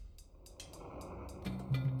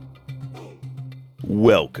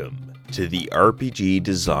Welcome to the RPG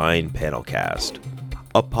Design Panelcast,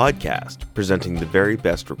 a podcast presenting the very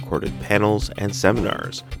best recorded panels and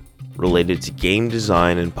seminars related to game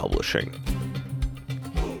design and publishing.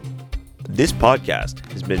 This podcast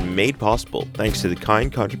has been made possible thanks to the kind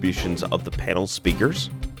contributions of the panel speakers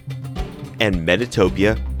and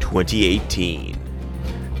Metatopia 2018.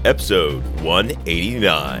 Episode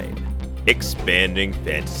 189, Expanding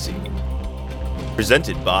Fantasy.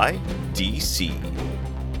 Presented by DC.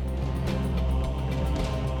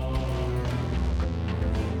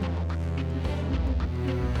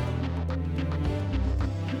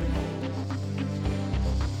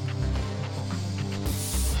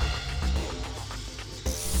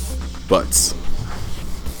 Butts.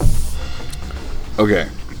 Okay,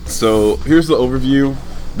 so here's the overview.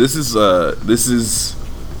 This is a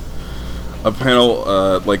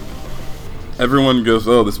panel. Like everyone goes,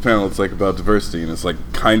 "Oh, this panel it's like about diversity," and it's like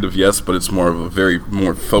kind of yes, but it's more of a very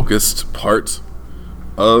more focused part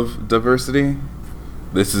of diversity.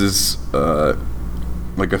 This is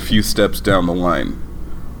like a few steps down the line.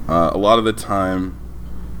 A lot of the time,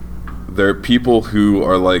 there are people who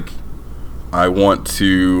are like, I want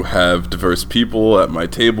to have diverse people at my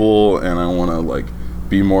table, and I want to like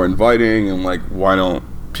be more inviting, and like, why don't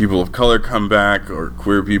people of color come back, or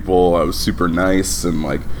queer people? I was super nice, and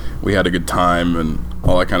like we had a good time and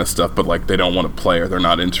all that kind of stuff, but like they don't want to play, or they're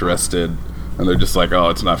not interested, and they're just like, oh,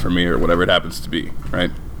 it's not for me, or whatever it happens to be,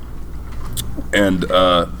 right? And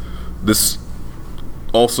this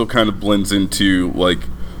also kind of blends into like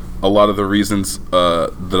a lot of the reasons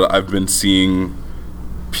that I've been seeing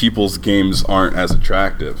people's games aren't as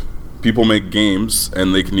attractive. People make games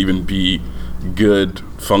and they can even be good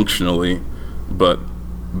functionally, but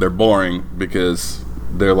they're boring because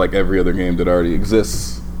they're like every other game that already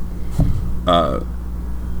exists.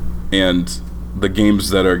 And the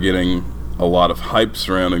games that are getting a lot of hype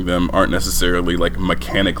surrounding them aren't necessarily like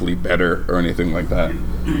mechanically better or anything like that,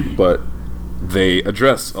 but they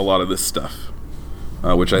address a lot of this stuff,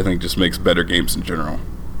 which I think just makes better games in general.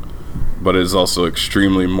 But it is also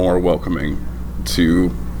extremely more welcoming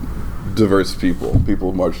to diverse people with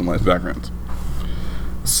marginalized backgrounds.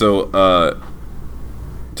 So,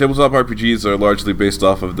 tabletop RPGs are largely based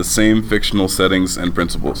off of the same fictional settings and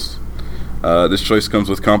principles. This choice comes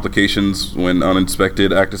with complications when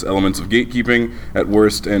uninspected, act as elements of gatekeeping at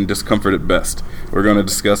worst and discomfort at best. We're going to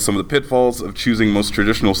discuss some of the pitfalls of choosing most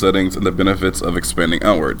traditional settings and the benefits of expanding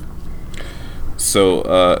outward. So,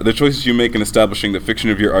 the choices you make in establishing the fiction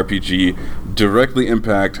of your RPG directly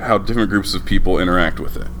impact how different groups of people interact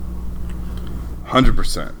with it.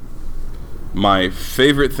 100%. My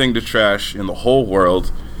favorite thing to trash in the whole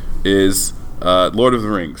world is Lord of the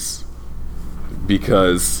Rings.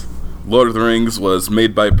 Because Lord of the Rings was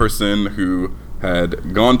made by a person who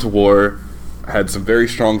had gone to war, had some very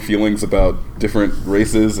strong feelings about different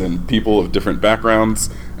races and people of different backgrounds,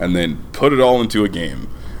 and then put it all into a game.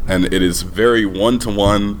 And it is very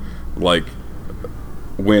one-to-one, like,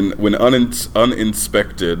 when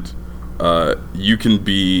uninspected, you can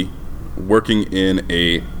be working in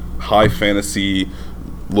a high fantasy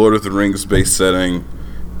Lord of the Rings based setting,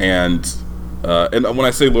 and when I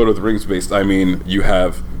say Lord of the Rings based, I mean you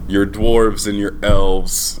have your dwarves and your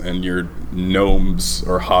elves and your gnomes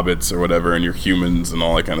or hobbits or whatever, and your humans and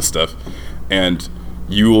all that kind of stuff, and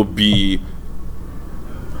you will be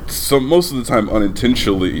most of the time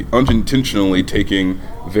unintentionally taking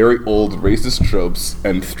very old racist tropes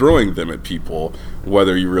and throwing them at people,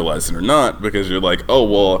 whether you realize it or not, because you're like, oh,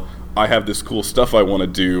 well, I have this cool stuff I want to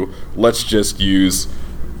do, let's just use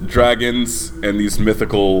dragons and these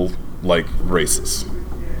mythical, like, races.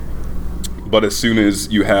 But as soon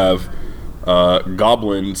as you have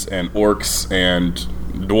goblins and orcs and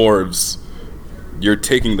dwarves, you're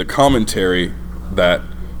taking the commentary that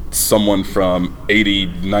someone from 80,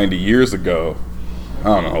 90 years ago, I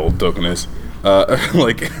don't know how old Token is,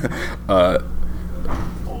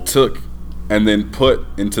 took and then put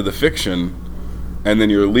into the fiction, and then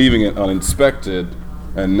you're leaving it uninspected,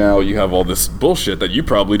 and now you have all this bullshit that you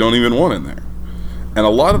probably don't even want in there. And a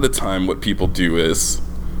lot of the time what people do is,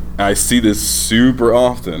 and I see this super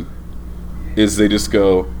often, is they just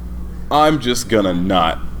go, we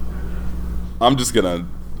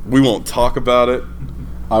won't talk about it,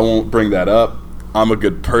 I won't bring that up, I'm a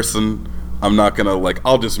good person, I'm not gonna, like,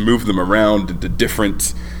 I'll just move them around into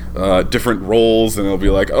different roles, and it'll be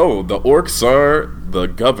like, oh, the orcs are the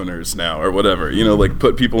governors now, or whatever, you know, like,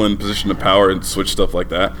 put people in position of power and switch stuff like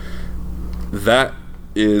that. That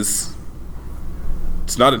is,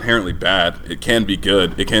 it's not inherently bad, it can be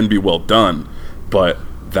good, it can be well done, but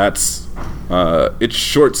that's, it's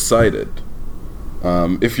short-sighted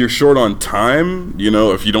If you're short on time,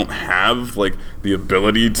 if you don't have like the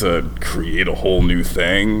ability to create a whole new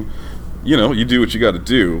thing, you do what you got to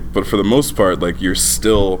do. But for the most part, like, you're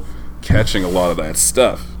still catching a lot of that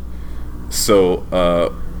stuff. So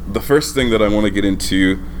the first thing that I want to get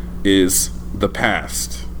into is the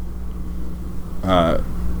past. The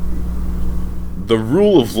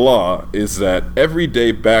rule of law is that every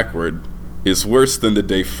day backward is worse than the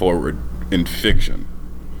day forward in fiction.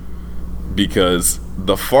 Because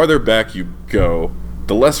the farther back you go,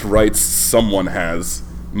 the less rights someone has,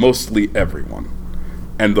 mostly everyone.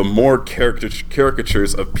 And the more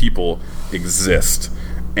caricatures of people exist.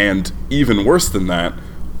 And even worse than that,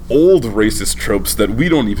 old racist tropes that we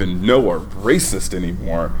don't even know are racist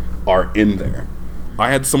anymore are in there.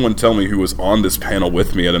 I had someone tell me who was on this panel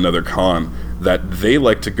with me at another con that they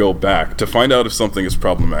like to go back to find out if something is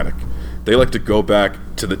problematic. They like to go back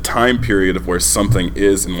to the time period of where something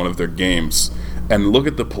is in one of their games and look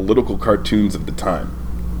at the political cartoons of the time.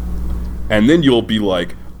 And then you'll be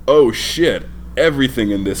like, oh shit,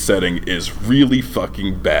 everything in this setting is really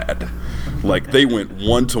fucking bad. Like, they went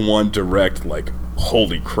one-to-one direct, like,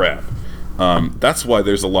 holy crap. That's why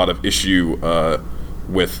there's a lot of issue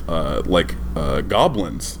with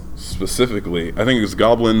goblins specifically. I think it was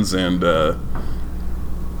goblins and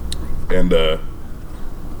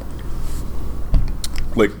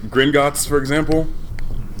like Gringotts, for example.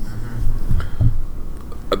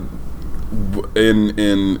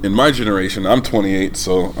 In my generation, I'm 28,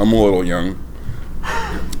 so I'm a little young.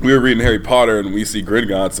 We were reading Harry Potter and we see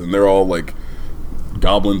Gringotts and they're all like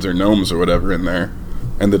goblins or gnomes or whatever in there.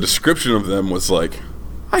 And the description of them was like,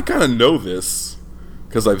 I kind of know this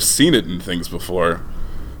because I've seen it in things before.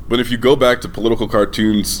 But if you go back to political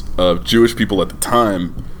cartoons of Jewish people at the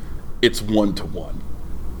time, it's one-to-one.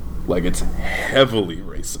 Like, it's heavily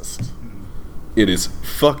racist. It is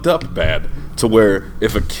fucked up bad to where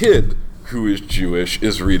if a kid who is Jewish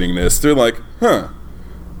is reading this, they're like, huh.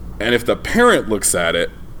 And if the parent looks at it,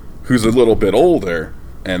 who's a little bit older,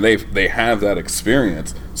 and they have that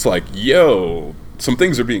experience, it's like, yo, some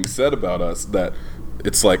things are being said about us that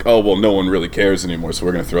it's like, oh, well, no one really cares anymore, so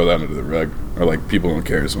we're going to throw that into the rug. Or, like, people don't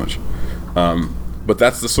care as much. But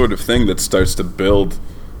that's the sort of thing that starts to build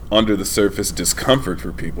under the surface discomfort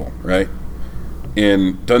for people, right?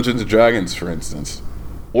 In Dungeons & Dragons, for instance,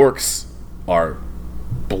 orcs are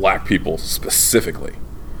black people specifically.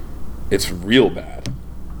 It's real bad.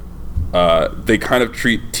 They kind of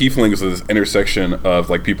treat tieflings as this intersection of,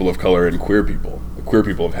 like, people of color and queer people. The queer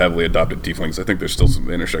people have heavily adopted tieflings. I think there's still some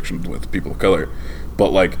intersections with people of color.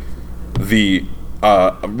 But, like,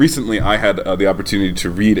 recently I had the opportunity to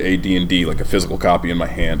read a D&D, like a physical copy in my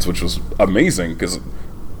hands, which was amazing, because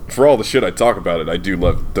for all the shit I talk about it, I do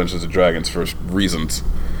love Dungeons & Dragons for reasons.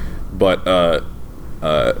 But,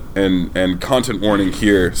 and content warning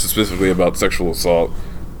here, specifically about sexual assault,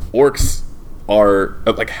 orcs are,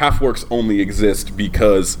 like, half-orcs only exist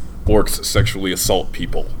because orcs sexually assault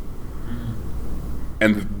people.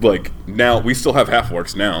 And, like, now, we still have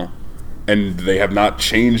half-orcs now, and they have not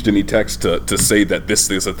changed any text to say that this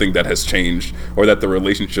is a thing that has changed, or that the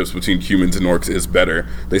relationships between humans and orcs is better.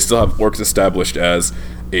 They still have orcs established as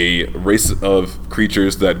a race of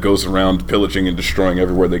creatures that goes around pillaging and destroying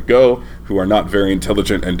everywhere they go, who are not very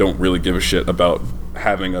intelligent and don't really give a shit about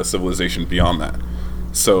having a civilization beyond that.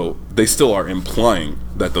 So they still are implying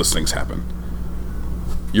that those things happen.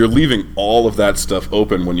 You're leaving all of that stuff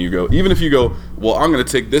open when you go, even if you go, well, I'm going to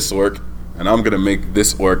take this orc, and I'm going to make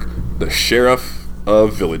this orc the sheriff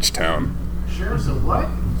of Village Town. Sheriffs of what?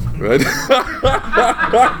 Right?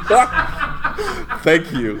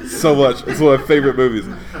 Thank you so much. It's one of my favorite movies.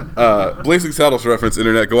 Blazing Saddles reference,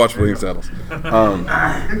 internet. Go watch Blazing Saddles.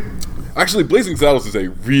 Actually, Blazing Saddles is a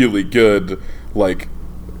really good, like,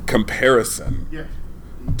 comparison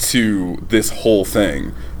to this whole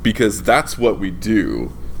thing, because that's what we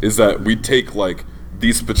do, is that we take, like,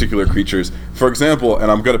 these particular creatures, for example,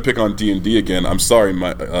 and I'm gonna pick on D&D again. I'm sorry,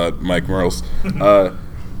 Mike Merles.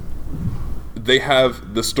 They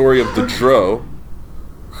have the story of the Drow,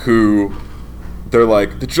 who they're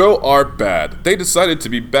like, the Drow are bad. They decided to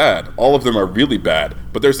be bad. All of them are really bad,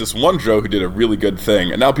 but there's this one Drow who did a really good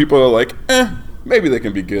thing, and now people are like, maybe they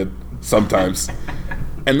can be good sometimes.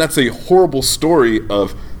 And that's a horrible story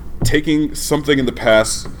of taking something in the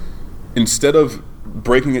past, instead of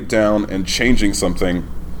breaking it down and changing something,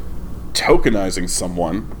 tokenizing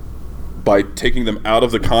someone by taking them out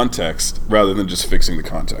of the context rather than just fixing the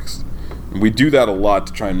context. And we do that a lot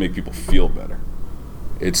to try and make people feel better.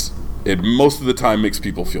 It most of the time makes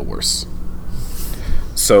people feel worse.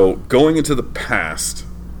 So going into the past,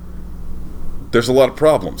 there's a lot of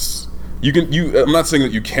problems. I'm not saying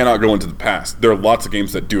that you cannot go into the past. There are lots of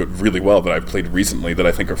games that do it really well that I've played recently that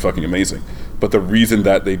I think are fucking amazing. But the reason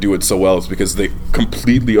that they do it so well is because they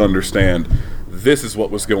completely understand this is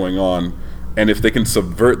what was going on. And if they can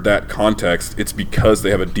subvert that context, it's because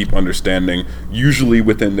they have a deep understanding, usually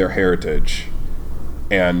within their heritage.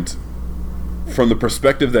 And from the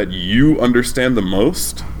perspective that you understand the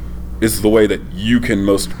most is the way that you can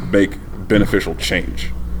most make beneficial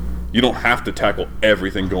change. You don't have to tackle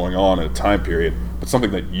everything going on in a time period, but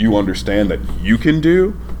something that you understand that you can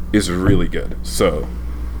do is really good. So,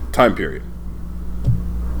 time period.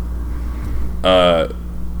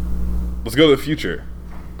 Let's go to the future.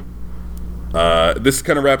 This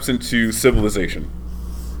kind of wraps into civilization.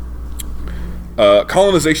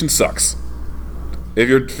 Colonization sucks. If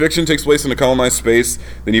your fiction takes place in a colonized space,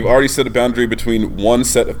 then you've already set a boundary between one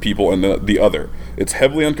set of people and the other. It's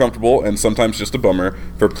heavily uncomfortable and sometimes just a bummer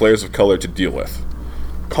for players of color to deal with.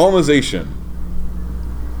 Colonization.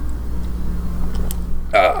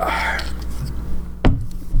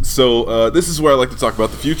 So this is where I like to talk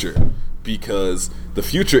about the future, because the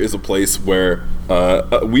future is a place where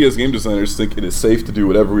we as game designers think it is safe to do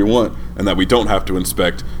whatever we want and that we don't have to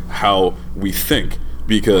inspect how we think.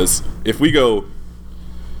 Because if we go,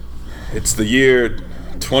 it's the year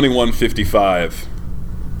 2155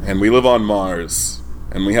 and we live on Mars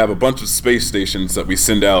and we have a bunch of space stations that we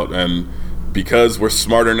send out, and because we're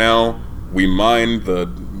smarter now, we mine the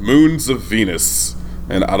moons of Venus.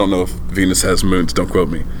 And I don't know if Venus has moons, don't quote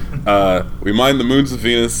me. We mine the moons of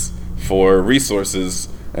Venus for resources,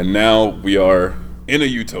 and now we are in a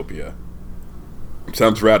utopia.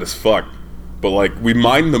 Sounds rad as fuck, but like, we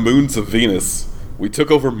mined the moons of Venus, we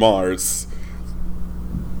took over Mars,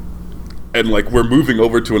 and like, we're moving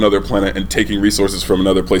over to another planet and taking resources from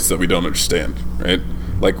another place that we don't understand, right?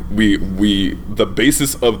 Like, the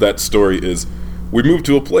basis of that story is we moved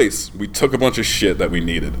to a place, we took a bunch of shit that we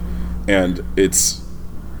needed, and there's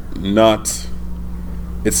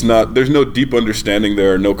no deep understanding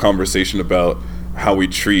there, no conversation about how we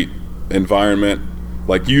treat environment.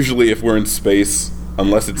 Like, usually if we're in space,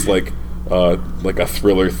 unless it's like a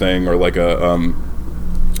thriller thing or like a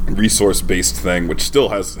resource-based thing, which still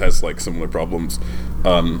has like similar problems,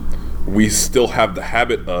 we still have the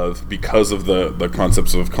habit of, because of the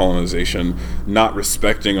concepts of colonization, not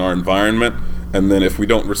respecting our environment. And then if we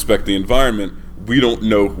don't respect the environment, we don't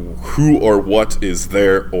know who or what is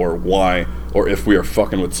there or why, or if we are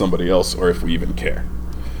fucking with somebody else, or if we even care.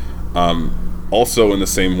 Also, in the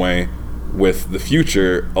same way, with the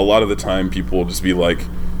future, a lot of the time people will just be like,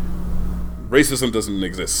 racism doesn't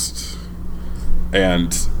exist.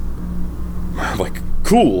 And, like,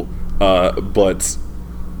 cool. But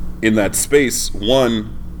in that space,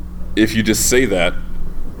 one, if you just say that,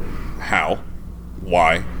 how?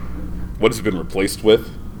 Why? What has it been replaced with?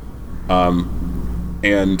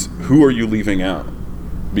 And who are you leaving out?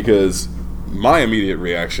 Because my immediate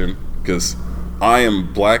reaction, because I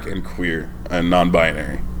am black and queer and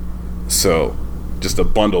non-binary, so just a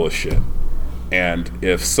bundle of shit. And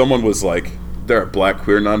if someone was like, there are black,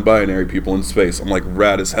 queer, non-binary people in space, I'm like,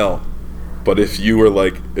 rad as hell. But if you were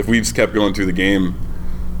like, if we just kept going through the game,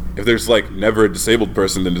 if there's like never a disabled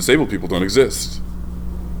person, then disabled people don't exist.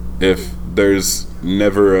 If there's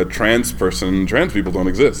never a trans person, trans people don't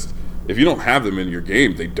exist. If you don't have them in your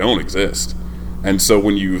game, they don't exist. And so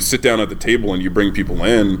when you sit down at the table and you bring people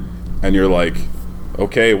in and you're like,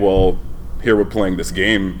 okay, well, here we're playing this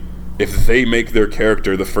game, if they make their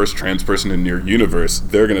character the first trans person in your universe,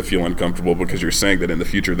 they're going to feel uncomfortable because you're saying that in the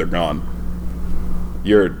future they're gone.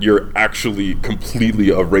 You're actually completely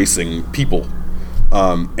erasing people.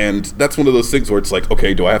 And that's one of those things where it's like,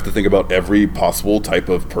 okay, do I have to think about every possible type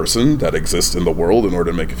of person that exists in the world in order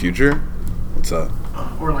to make a future?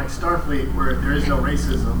 Or like Starfleet, where there is no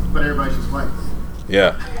racism, but everybody's just white.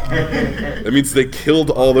 Yeah. That means they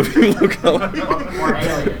killed all the people of color. Or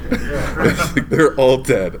alien. They're all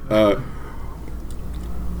dead.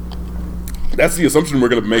 That's the assumption we're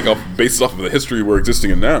going to make based off of the history we're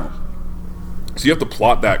existing in now. So you have to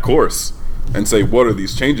plot that course and say, what are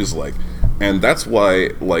these changes like? And that's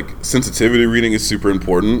why, like, sensitivity reading is super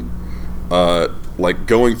important. Like,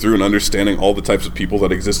 going through and understanding all the types of people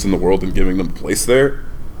that exist in the world and giving them a place there,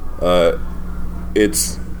 there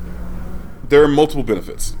are multiple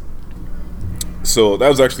benefits. So that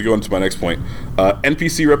was actually going to my next point.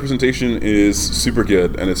 NPC representation is super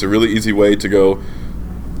good, and it's a really easy way to go,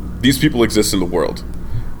 these people exist in the world.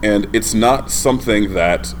 And it's not something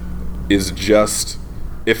that is just,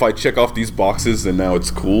 if I check off these boxes, then now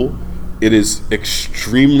it's cool. It is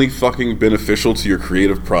extremely fucking beneficial to your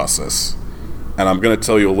creative process. And I'm going to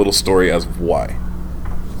tell you a little story as of why.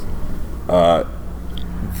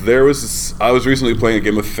 I was recently playing a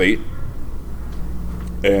game of Fate,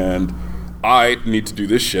 and I need to do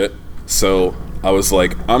this shit, so I was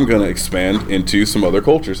like, I'm gonna expand into some other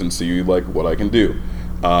cultures and see like what I can do.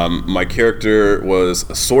 My character was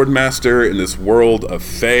a sword master in this world of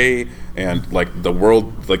Fae, and like the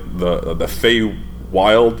world, like the Fae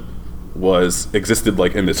wild existed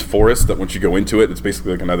like in this forest that once you go into it, it's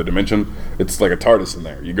basically like another dimension. It's like a TARDIS in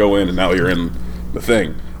there. You go in and now you're in the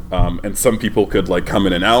thing. And some people could like come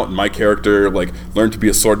in and out, and my character like learned to be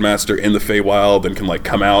a sword master in the Feywild and can like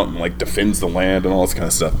come out and like defends the land and all this kind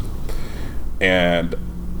of stuff. And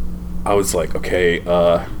I was like, okay,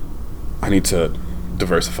 I need to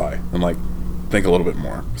diversify and like think a little bit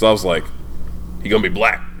more. So I was like, you're gonna be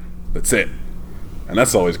black. That's it. And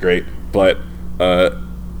that's always great. But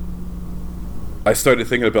I started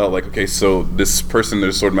thinking about like, okay, so this person,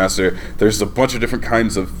 there's sword master, there's a bunch of different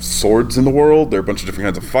kinds of swords in the world, there are a bunch of different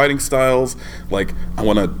kinds of fighting styles, like I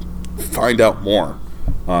want to find out more.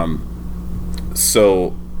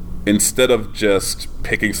 So instead of just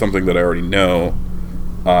picking something that I already know,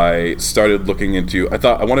 I started looking into,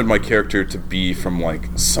 I wanted my character to be from like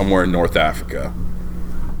somewhere in North Africa.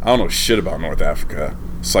 I don't know shit about North Africa,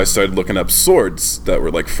 so I started looking up swords that were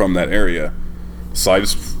like from that area. So I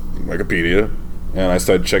just Wikipedia, and I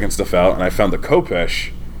started checking stuff out, and I found the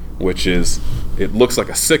Khopesh, which is, it looks like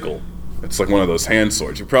a sickle. It's like one of those hand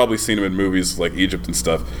swords. You've probably seen them in movies like Egypt and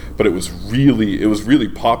stuff, but it was really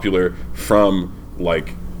popular from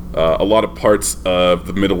like a lot of parts of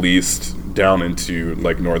the Middle East down into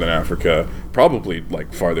like Northern Africa, probably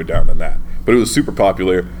like farther down than that. But it was super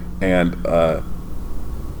popular, and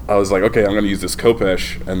I was like, okay, I'm gonna use this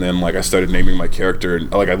Khopesh, and then like I started naming my character,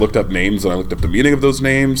 and like I looked up names and I looked up the meaning of those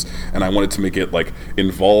names, and I wanted to make it like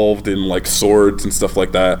involved in like swords and stuff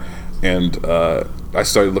like that. And I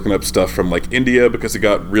started looking up stuff from like India because it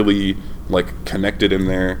got really like connected in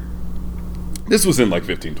there. This was in like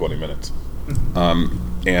 15-20 minutes.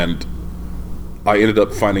 And I ended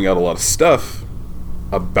up finding out a lot of stuff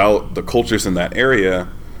about the cultures in that area,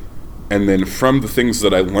 and then from the things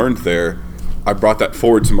that I learned there, I brought that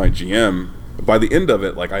forward to my GM. By the end of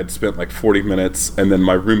it, like I had spent like 40 minutes, and then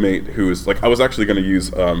my roommate, who was like, I was actually going to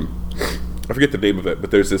use, I forget the name of it,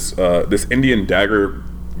 but there's this Indian dagger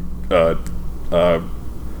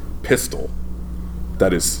pistol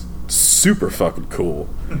that is super fucking cool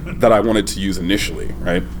that I wanted to use initially,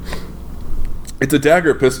 right? It's a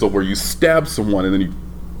dagger pistol where you stab someone and then you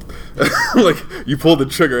like you pull the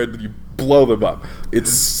trigger and then you blow them up.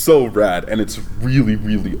 It's so rad, and it's really,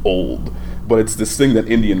 really old. But it's this thing that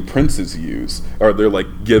Indian princes use, or they're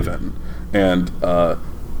like given. And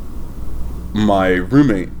my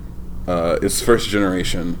roommate is first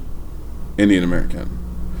generation Indian American.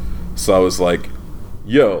 So I was like,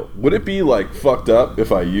 yo, would it be like fucked up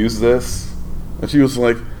if I use this? And she was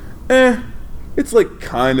like, it's like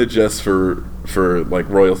kind of just for like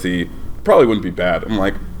royalty. Probably wouldn't be bad. I'm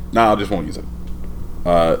like, nah, I just won't use it.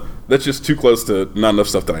 That's just too close to not enough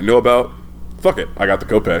stuff that I know about. Fuck it, I got the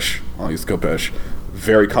Khopesh. I'll use the Khopesh.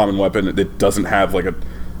 Very common weapon. It doesn't have like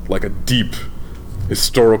a deep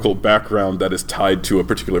historical background that is tied to a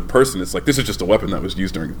particular person. It's like, this is just a weapon that was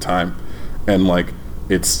used during the time, and like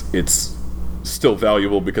it's still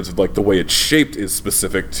valuable because of like the way it's shaped is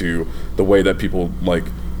specific to the way that people like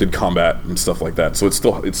did combat and stuff like that. So it's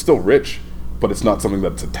still rich, but it's not something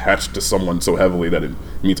that's attached to someone so heavily that it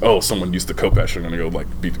means, oh, someone used the Khopesh, I'm gonna go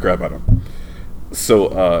like beat the crap out of them.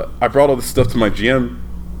 So I brought all this stuff to my GM.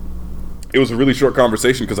 It was a really short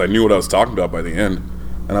conversation because I knew what I was talking about by the end,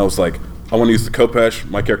 and I was like, I want to use the Khopesh.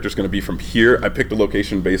 My character's going to be from here. I picked a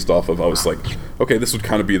location based off of, I was like, okay, this would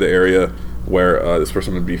kind of be the area where this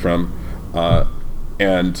person would be from,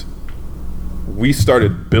 and we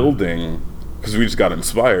started building, because we just got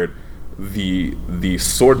inspired, the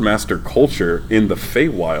Swordmaster culture in the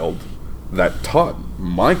Feywild that taught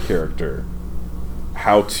my character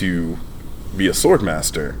how to be a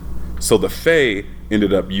Swordmaster. So the Fae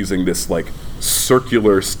ended up using this like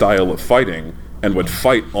circular style of fighting and would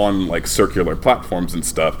fight on like circular platforms and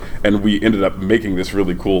stuff, and we ended up making this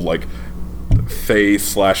really cool like Fae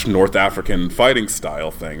 / North African fighting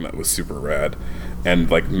style thing that was super rad,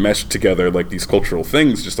 and like meshed together like these cultural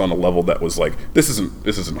things just on a level that was like, this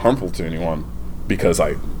isn't harmful to anyone, because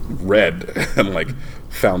I read and like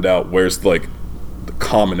found out where's like the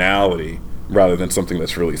commonality rather than something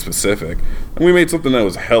that's really specific. And we made something that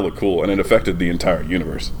was hella cool, and it affected the entire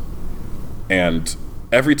universe. And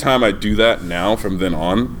every time I do that now, from then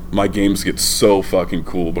on, my games get so fucking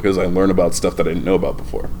cool because I learn about stuff that I didn't know about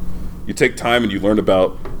before. You take time and you learn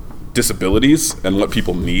about disabilities and what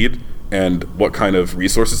people need and what kind of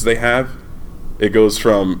resources they have. it goes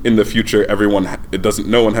from in the future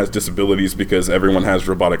no one has disabilities because everyone has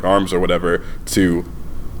robotic arms or whatever, to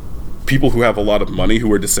people who have a lot of money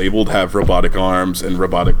who are disabled have robotic arms and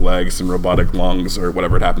robotic legs and robotic lungs or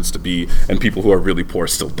whatever it happens to be, and people who are really poor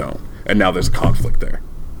still don't. And now there's a conflict there.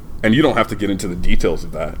 And you don't have to get into the details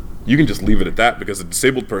of that. You can just leave it at that, because a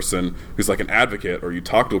disabled person who's like an advocate, or you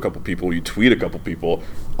talk to a couple people, you tweet a couple people,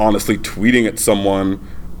 honestly tweeting at someone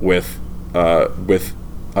with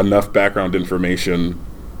enough background information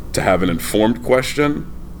to have an informed question,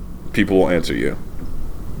 people will answer you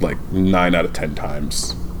like 9 out of 10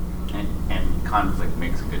 times. And conflict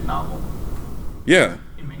makes a good novel. Yeah.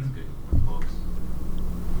 It makes good books.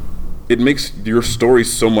 It makes your story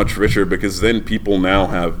so much richer, because then people now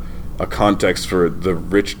have a context for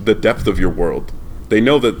the depth of your world. They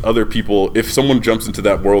know that other people, if someone jumps into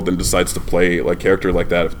that world and decides to play like character like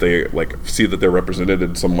that, if they like see that they're represented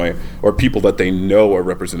in some way, or people that they know are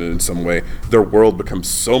represented in some way, their world becomes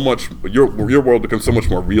so much, your world becomes so much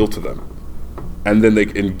more real to them. And then they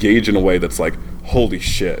engage in a way that's like, holy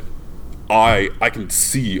shit, I can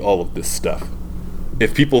see all of this stuff.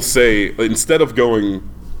 If people say, instead of going,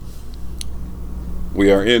 we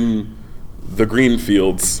are in the green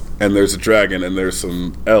fields and there's a dragon and there's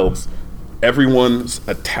some elves, everyone's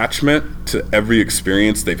attachment to every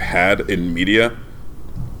experience they've had in media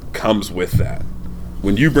comes with that.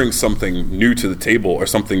 When you bring something new to the table, or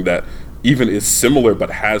something that even is similar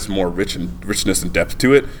but has more richness and depth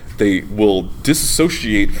to it, they will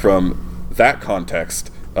disassociate from that context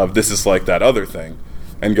of this is like that other thing,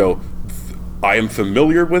 and go, I am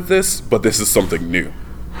familiar with this, but this is something new,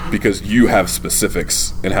 because you have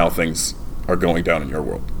specifics in how things are going down in your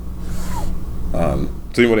world.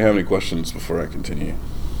 Does anybody have any questions before I continue?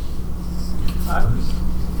 I was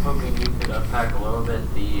hoping you could unpack a little bit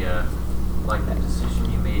the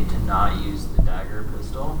decision you made to not use the dagger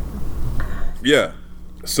pistol. Yeah.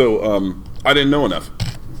 So I didn't know enough.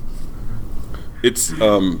 It's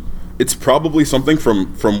probably something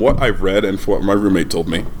from what I've read and from what my roommate told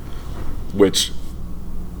me, which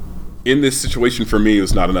in this situation for me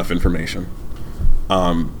was not enough information.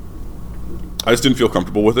 I just didn't feel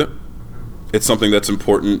comfortable with it. It's something that's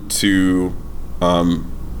important to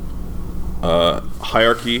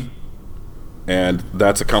hierarchy, and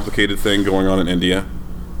that's a complicated thing going on in India.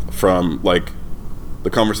 From like the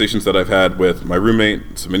conversations that I've had with my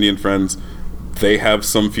roommate, some Indian friends, they have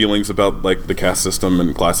some feelings about like the caste system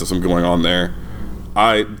and class system going on there.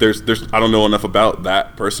 I don't know enough about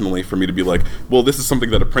that personally for me to be like, well, this is something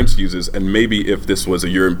that a prince uses, and maybe if this was a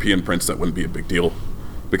European prince, that wouldn't be a big deal,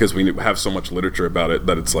 because we have so much literature about it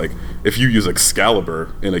that it's like, if you use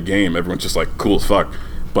Excalibur in a game, everyone's just like, cool as fuck.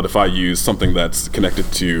 But if I use something that's connected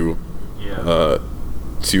to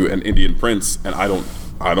an Indian prince, and I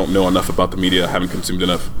don't know enough about the media, I haven't consumed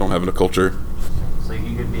enough, don't have enough culture. So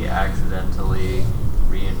you could be accidentally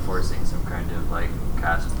reinforcing some kind of like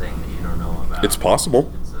caste thing that you don't know about. It's possible.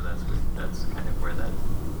 And so that's kind of where that.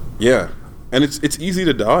 Yeah, and it's easy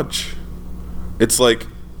to dodge. It's like,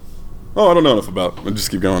 oh, I don't know enough about. I'll just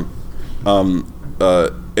keep going. In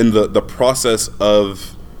the process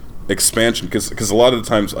of expansion, because a lot of the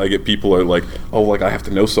times I get people are like, oh, like I have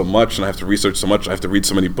to know so much and I have to research so much, I have to read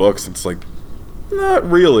so many books. And it's like, not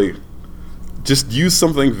really. Just use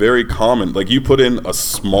something very common. Like, you put in a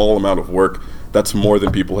small amount of work, that's more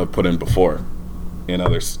than people have put in before in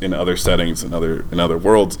other settings, in other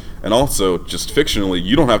worlds. And also, just fictionally,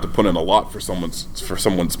 you don't have to put in a lot for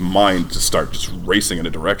someone's mind to start just racing in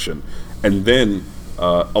a direction. And then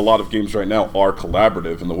a lot of games right now are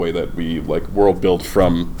collaborative in the way that we like world build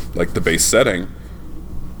from like the base setting.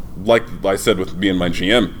 Like I said with me and my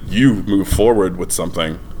GM, you move forward with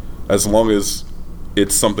something as long as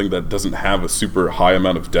it's something that doesn't have a super high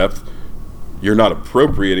amount of depth. You're not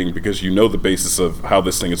appropriating, because you know the basis of how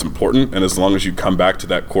this thing is important, and as long as you come back to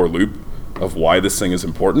that core loop of why this thing is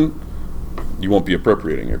important, you won't be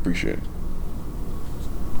appropriating, you're appreciating.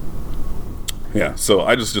 Yeah, so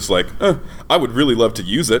I just like, I would really love to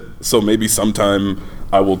use it, so maybe sometime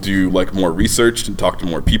I will do like more research and talk to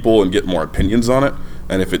more people and get more opinions on it,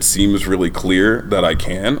 and if it seems really clear that I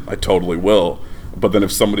can, I totally will. But then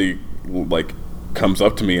if somebody like comes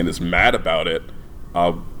up to me and is mad about it,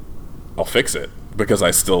 I'll fix it, because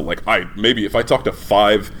I still like, maybe if I talk to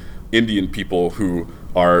 5 Indian people who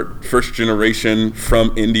are first generation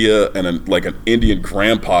from India and an Indian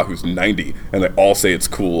grandpa who's 90, and they all say it's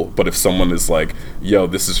cool, but if someone is like, yo,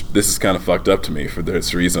 this is kind of fucked up to me for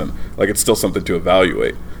this reason, like, it's still something to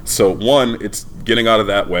evaluate. So one, it's getting out of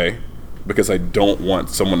that way, because I don't want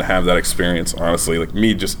someone to have that experience. Honestly, like,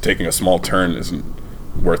 me just taking a small turn isn't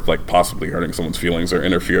worth like possibly hurting someone's feelings or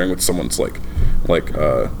interfering with someone's like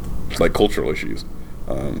like cultural issues.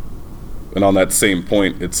 And on that same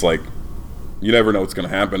point, it's like you never know what's going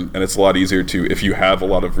to happen, and it's a lot easier to, if you have a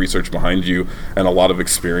lot of research behind you and a lot of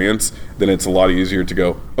experience, then it's a lot easier to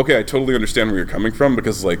go, okay, I totally understand where you're coming from,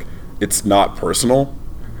 because like it's not personal.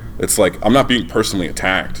 It's like I'm not being personally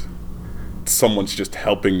attacked. Someone's just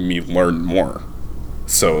helping me learn more.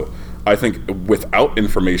 So I think without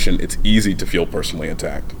information, it's easy to feel personally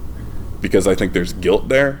attacked, because I think there's guilt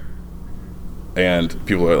there. And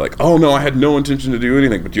people are like, oh no, I had no intention to do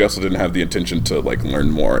anything, but you also didn't have the intention to like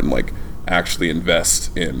learn more and like actually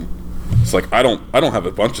invest in. It's like I don't have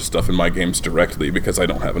a bunch of stuff in my games directly because I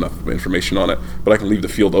don't have enough information on it, but I can leave the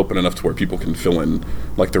field open enough to where people can fill in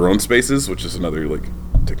like their own spaces, which is another like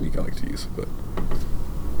technique I like to use. But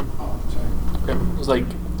it's like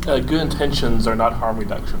good intentions are not harm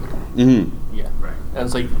reduction. mm-hmm. Yeah, right. And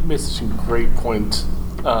it's like makes such a great point.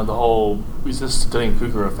 The whole resist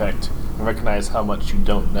Dunning-Kruger effect and recognize how much you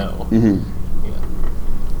don't know. Mm-hmm.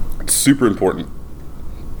 Yeah, it's super important.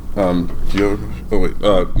 Do you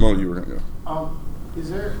have, Mo, you were gonna go. Is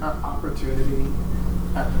there an opportunity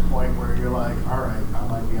at the point where you're like, all right, I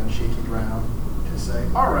might be on shaky ground, to say,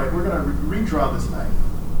 all right, we're gonna redraw this night.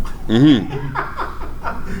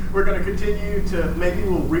 Mm-hmm. We're gonna continue to, maybe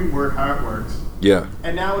we'll rework how it works. Yeah.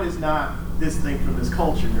 And now it is not this thing from this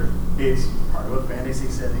culture, it's part of a fantasy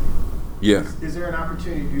setting. Yeah. Is there an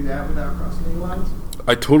opportunity to do that without crossing any lines?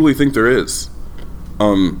 I totally think there is.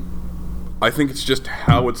 I think it's just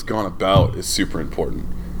how it's gone about is super important.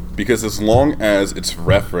 Because as long as it's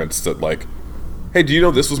referenced that like, hey, do you know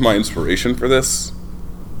this was my inspiration for this?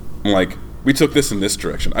 Like, we took this in this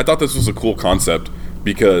direction. I thought this was a cool concept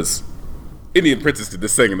because Indian Princess did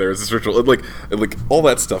this thing and there was this ritual, like all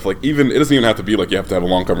that stuff. Like, even, it doesn't even have to be like you have to have a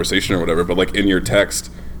long conversation or whatever, but like in your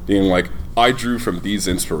text, being like, I drew from these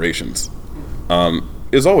inspirations,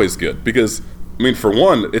 is always good. Because, I mean, for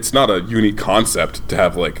one, it's not a unique concept to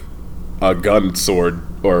have like a gun sword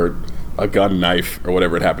or a gun knife or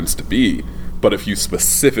whatever it happens to be. But if you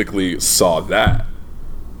specifically saw that,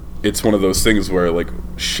 it's one of those things where like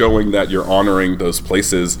showing that you're honoring those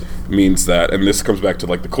places means that, and this comes back to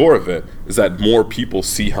like the core of it, is that more people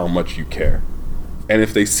see how much you care. And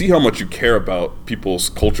if they see how much you care about people's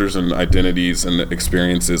cultures and identities and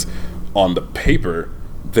experiences on the paper,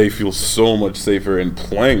 they feel so much safer in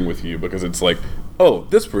playing with you, because it's like, oh,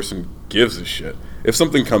 this person gives a shit. If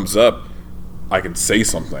something comes up, I can say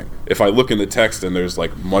something. If I look in the text and there's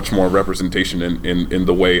like much more representation in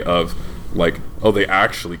the way of like, oh, they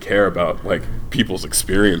actually care about like people's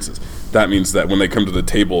experiences, that means that when they come to the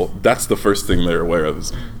table, that's the first thing they're aware of,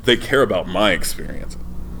 is they care about my experience.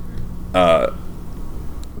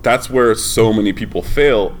 That's where so many people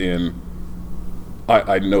fail in.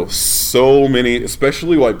 I know so many,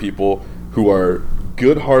 especially white people, who are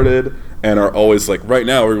good-hearted and are always like, right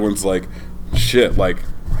now everyone's like, shit, like,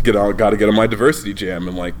 gotta get on my diversity jam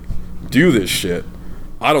and like do this shit.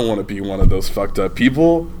 I don't want to be one of those fucked up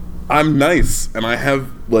people. I'm nice, and I have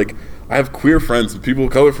queer friends and people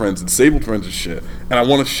of color friends and disabled friends and shit, and I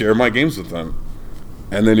want to share my games with them.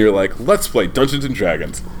 And then you're like, let's play Dungeons and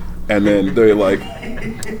Dragons, and then they're like,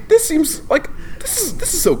 this seems like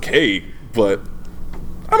this is okay, but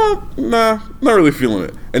not really feeling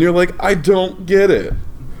it. And you're like, I don't get it.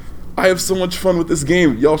 I have so much fun with this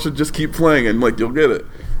game. Y'all should just keep playing and like you'll get it.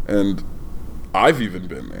 And I've even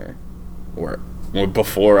been there where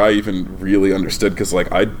before I even really understood, because like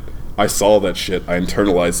I saw that shit, I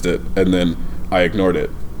internalized it, and then I ignored it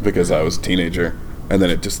because I was a teenager, and then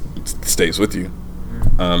it just stays with you.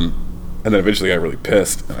 And then eventually I got really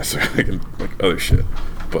pissed and I started making like other shit.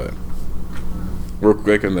 But real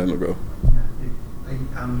quick, and then we'll go.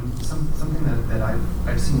 Something that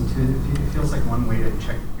I've seen too, it feels like one way to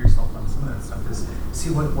check yourself on some of that stuff is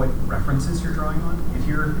see what references you're drawing on. If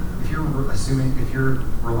you're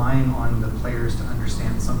relying on the players to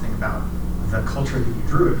understand something about the culture that you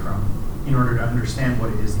drew it from in order to understand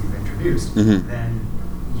what it is you've introduced, then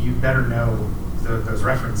you better know those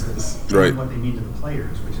references, right, what they mean to the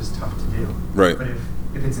players, which is tough to do. Right. But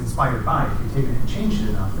if it's inspired by, if you've taken it and changed it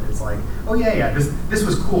enough that it's like, oh yeah, this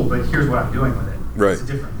was cool, but here's what I'm doing with it. Right. It's a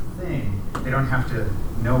different thing. They don't have to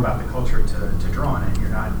know about the culture to draw on it. You're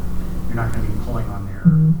not going to be pulling on their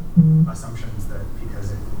assumptions that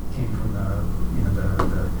because it came from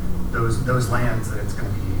those lands that it's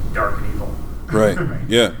going to be dark and evil. Right. Right?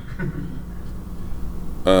 Yeah.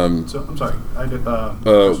 So I'm sorry. I did.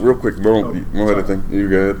 Real quick, Mo had a thing. You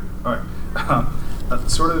go ahead. All right.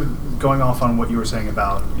 Sort of going off on what you were saying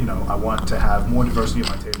about, I want to have more diversity at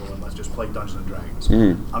my table and let's just play Dungeons and Dragons.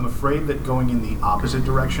 I'm afraid that going in the opposite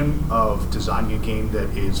direction of designing a game that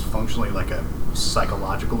is functionally like a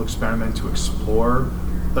psychological experiment to explore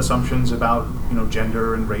assumptions about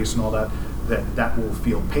gender and race and all that, that will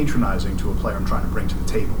feel patronizing to a player I'm trying to bring to the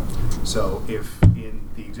table. So if in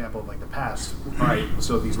the example of like the past, right,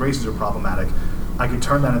 so these races are problematic, I could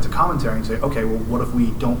turn that into commentary and say, okay, well, what if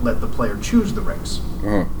we don't let the player choose the race?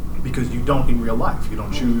 Because you don't in real life. You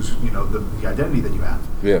don't choose, the identity that you have.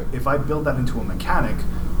 Yeah. If I build that into a mechanic,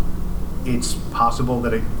 it's possible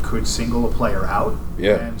that it could single a player out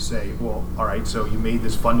and say, well, all right, so you made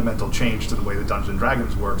this fundamental change to the way that Dungeons &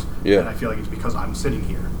 Dragons works, and I feel like it's because I'm sitting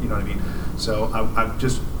here. You know what I mean? So I'm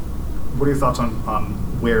just, what are your thoughts on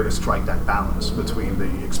where to strike that balance between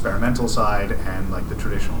the experimental side and like the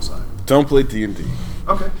traditional side? Don't play D&D.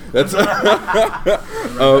 Okay. That's.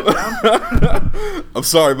 I'm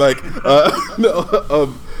sorry, Mike.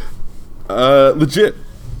 Legit.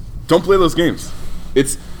 Don't play those games.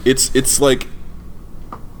 It's like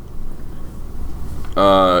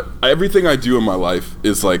everything I do in my life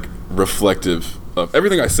is like reflective of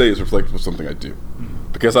everything I say is reflective of something I do,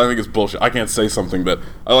 because I think it's bullshit. I can't say something that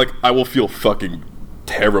I will feel fucking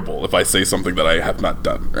terrible if I say something that I have not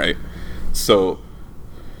done, right? So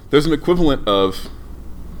there's an equivalent of,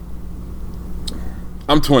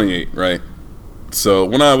 I'm 28, right? So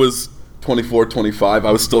when I was 24, 25,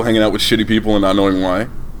 I was still hanging out with shitty people and not knowing why.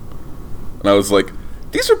 And I was like,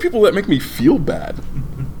 these are people that make me feel bad,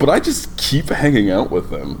 but I just keep hanging out with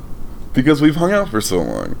them because we've hung out for so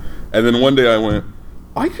long. And then one day I went,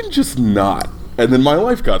 I can just not. And then my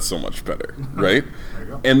life got so much better, right? There you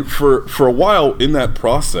go. And for a while in that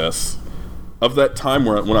process of that time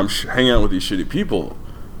when I'm hanging out with these shitty people,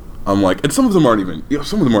 I'm like, and some of them aren't even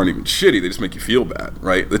shitty. They just make you feel bad,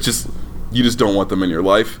 right? It's just, you just don't want them in your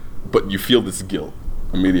life, but you feel this guilt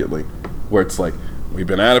immediately, where it's like, we've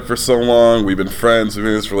been at it for so long, we've been friends, we've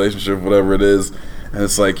been in this relationship, whatever it is, and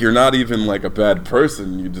it's like, you're not even like a bad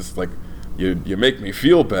person. You just like, you make me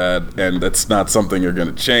feel bad, and that's not something you're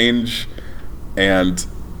gonna change. And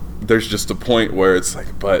there's just a point where it's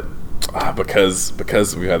like, but because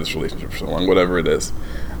we've had this relationship for so long, whatever it is.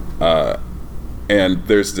 And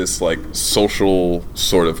there's this like social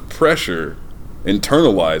sort of pressure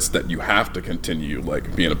internalized that you have to continue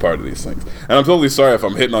like being a part of these things. And I'm totally sorry if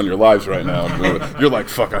I'm hitting on your lives right now. You're like,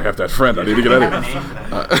 fuck, I have that friend. I need to get out of here.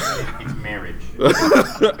 It's marriage.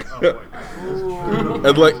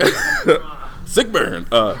 And like, sick burn.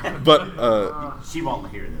 But She won't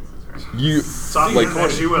hear this. you Like, of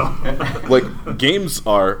course you will. like games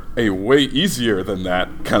are a way easier than that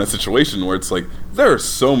kind of situation where it's like there are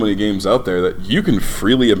so many games out there that you can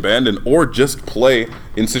freely abandon or just play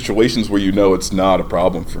in situations where you know it's not a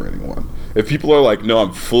problem for anyone. If people are like, no,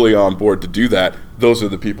 I'm fully on board to do that, those are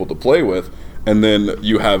the people to play with. And then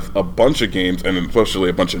you have a bunch of games, and especially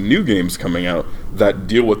a bunch of new games coming out that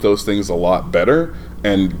deal with those things a lot better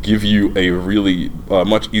and give you a really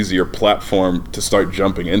much easier platform to start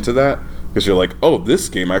jumping into that, because you're like, oh, this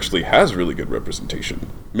game actually has really good representation.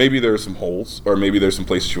 Maybe there are some holes, or maybe there's some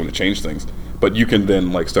places you want to change things, but you can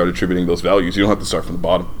then like start attributing those values. You don't have to start from the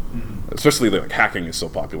bottom. Especially like hacking is so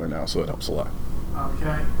popular now, so it helps a lot. Can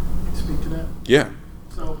I speak to that? Yeah.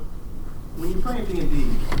 So, when you play in D&D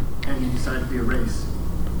and you decide to be a race,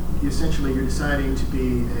 you're deciding to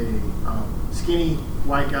be a skinny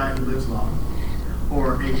white guy who lives long,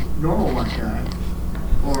 or a normal white guy,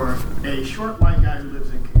 or a short white guy who lives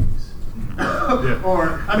in caves. Yeah.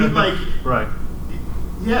 Or, I mean, like, Right.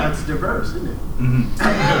 yeah, it's diverse, isn't it?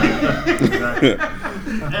 Exactly.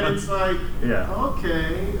 And it's like, Yeah.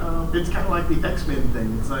 okay, it's kind of like the X-Men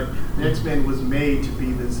thing. It's like the X-Men was made to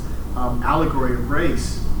be this allegory of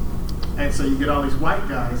race. And so you get all these white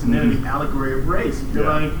guys, and then the allegory of race. You're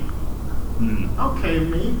like, okay,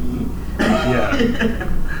 maybe. Yeah.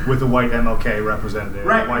 With the white MLK representative,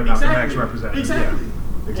 Right, white Malcolm X exactly. representative. Exactly. Yeah.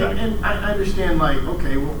 Exactly. And I understand, like,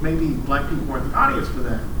 okay, well, maybe black people weren't the audience for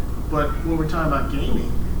that. But when we're talking about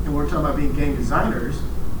gaming, and we're talking about being game designers,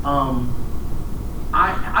 I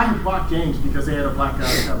have bought games because they had a black guy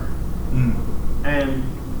on the cover. And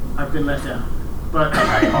I've been let down. But,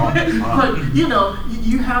 but you know,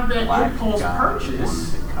 you have that Black impulse guy purchase.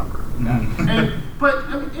 wanted to cover. But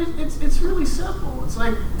I mean, it's really simple. It's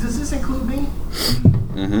like, does this include me?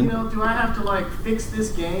 You know, do I have to like fix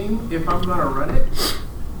this game if I'm gonna run it?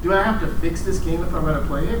 Do I have to fix this game if I'm gonna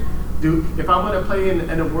play it? If I'm gonna play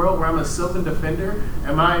in a world where I'm a Sylvan defender,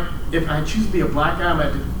 if I choose to be a black guy, am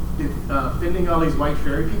I defending all these white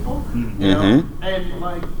fairy people? You know, and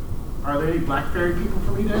like, are there any black fairy people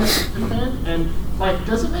for me to defend? And like,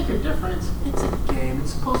 does it make a difference? It's a game.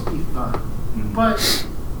 It's supposed to be fun. But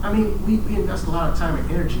I mean, we invest a lot of time and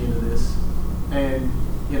energy into this, and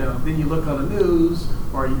you know, then you look on the news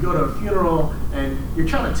or you go to a funeral and you're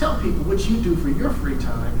trying to tell people what you do for your free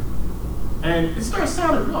time, And it starts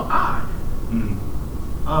sounding real odd.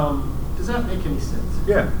 Does that make any sense?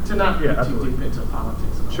 Yeah. To not be too absolutely. deep into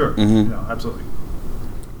politics. And all. Sure. Mm-hmm. No, absolutely.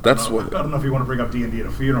 That's I what. don't know if you want to bring up D&D at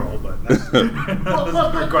a funeral, but that's, that's a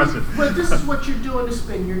great question. But this is what you're doing to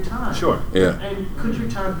spend your time. Sure. Yeah. And could your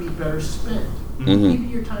time be better spent? Mm-hmm. Even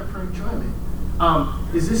your time for enjoyment.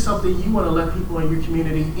 Is this something you want to let people in your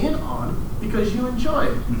community in on because you enjoy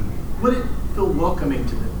it? Would it feel welcoming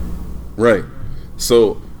to them? Right.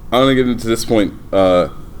 So I want to get into this point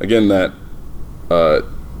again. That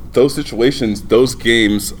those situations, those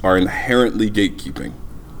games are inherently gatekeeping.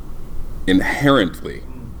 Inherently,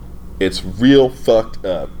 it's real fucked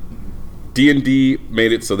up. D&D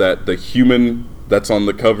made it so that the human that's on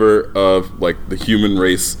the cover of like the human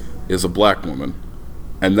race is a black woman,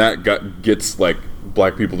 and that gets like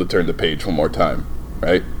black people to turn the page one more time,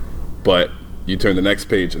 right? But you turn the next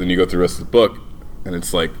page and then you go through the rest of the book, and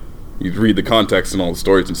it's like you read the context and all the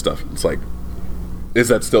stories and stuff. It's like, is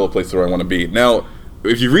that still a place where I want to be? Now,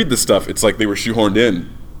 if you read this stuff, it's like they were shoehorned in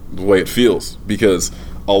the way it feels, because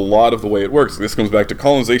a lot of the way it works, this comes back to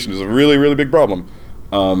colonization is a really, really big problem.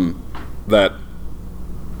 That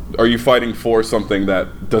are you fighting for something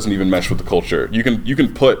that doesn't even mesh with the culture? You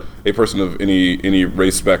can put a person of any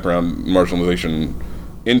race, background, marginalization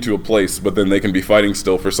into a place, but then they can be fighting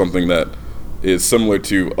still for something that is similar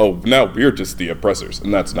to, oh, now we're just the oppressors,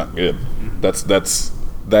 and that's not good.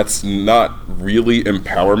 That's not really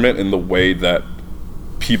empowerment in the way that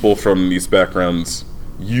people from these backgrounds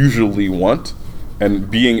usually want,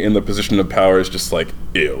 and being in the position of power is just like,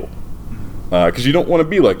 ew. Because you don't want to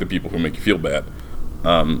be like the people who make you feel bad.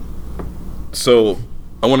 So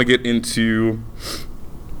I want to get into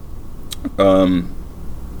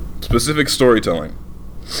specific storytelling.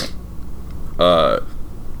 A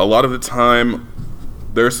lot of the time,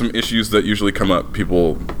 there are some issues that usually come up.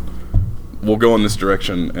 People will go in this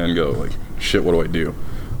direction and go like, shit, what do I do?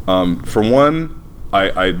 For one,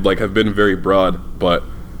 I like have been very broad, but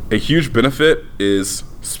a huge benefit is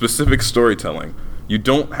specific storytelling. You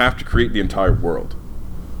don't have to create the entire world.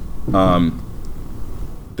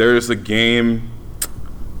 There's a game,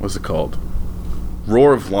 what's it called?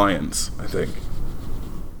 Roar of Lions, I think.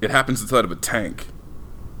 It happens inside of a tank.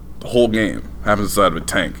 The whole game happens inside of a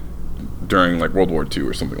tank during like World War II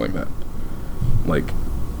or something like that. Like,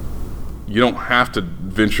 you don't have to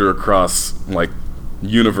venture across like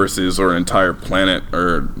universes or an entire planet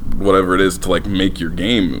or whatever it is to like make your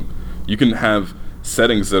game. You can have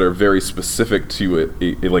settings that are very specific to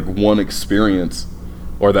a like one experience,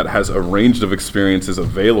 or that has a range of experiences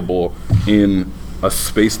available in a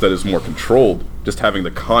space that is more controlled. Just having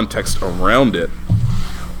the context around it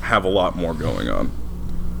have a lot more going on,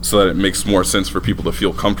 so that it makes more sense for people to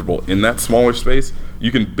feel comfortable in that smaller space.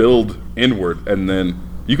 You can build inward, and then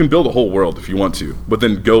you can build a whole world if you want to, but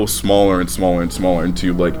then go smaller and smaller and smaller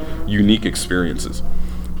into like unique experiences.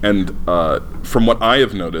 And from what I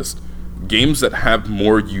have noticed, games that have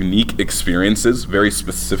more unique experiences, very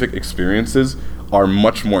specific experiences, are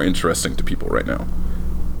much more interesting to people right now.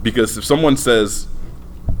 Because if someone says,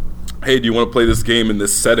 hey, do you want to play this game in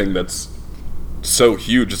this setting that's so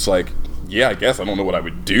huge, it's like, yeah, I guess I don't know what I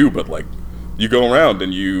would do, but like, you go around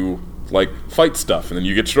and you like fight stuff, and then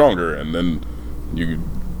you get stronger, and then you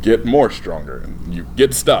get more stronger, and you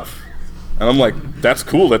get stuff. And I'm like, that's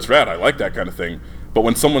cool, that's rad, I like that kind of thing. But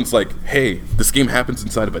when someone's like, hey, this game happens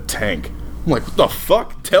inside of a tank, I'm like, what the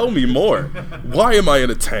fuck? Tell me more. Why am I in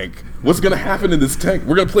a tank? What's gonna happen in this tank?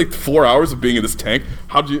 We're gonna play 4 hours of being in this tank?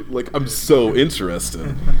 How do you, like, I'm so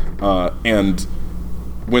interested. And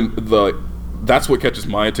when that's what catches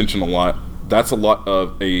my attention a lot. That's a lot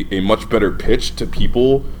of a much better pitch to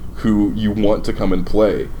people who you want to come and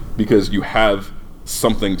play, because you have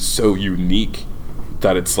something so unique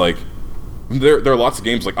that it's like, there are lots of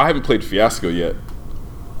games, like I haven't played Fiasco yet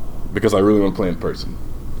because I really want to play in person.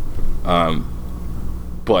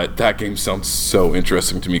 But that game sounds so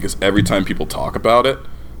interesting to me, because every time people talk about it,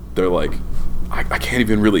 they're like, I can't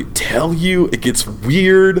even really tell you. It gets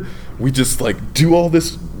weird. We just like do all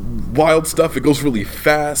this wild stuff. It goes really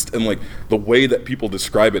fast, and like the way that people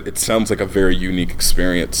describe it, it sounds like a very unique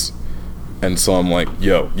experience. And so I'm like,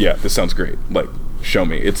 yo, yeah, this sounds great. Like, show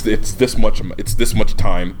me. It's this much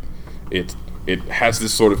time. It has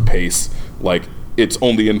this sort of pace. Like, it's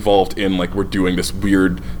only involved in like we're doing this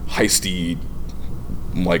weird heisty,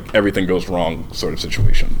 like everything goes wrong sort of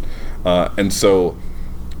situation. And so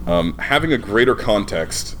having a greater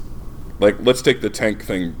context, like let's take the tank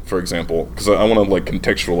thing for example, because I want to like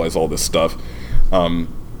contextualize all this stuff.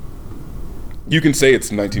 You can say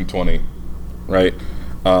it's 1920, right?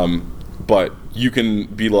 But you can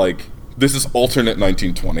be like, this is alternate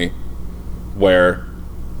 1920, where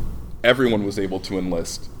everyone was able to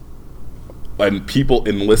enlist, and people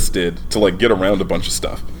enlisted to like get around a bunch of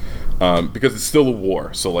stuff, because it's still a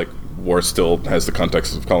war. So like war still has the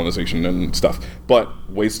context of colonization and stuff, but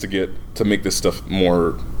ways to make this stuff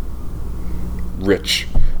more rich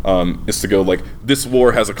is to go like, this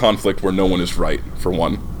war has a conflict where no one is right, for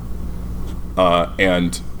one,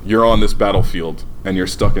 and you're on this battlefield and you're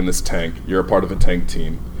stuck in this tank. You're a part of a tank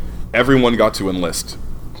team. Everyone got to enlist,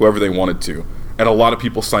 whoever they wanted to, and a lot of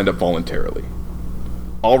people signed up voluntarily.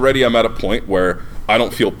 Already I'm at a point where I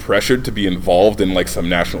don't feel pressured to be involved in like some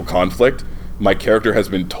national conflict. My character has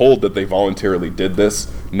been told that they voluntarily did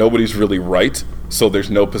this. Nobody's really right, so there's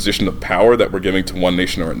no position of power that we're giving to one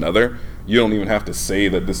nation or another. You don't even have to say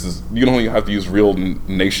that this is, you don't even have to use real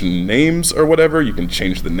nation names or whatever. You can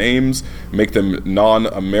change the names, make them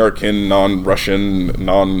non-American, non-Russian,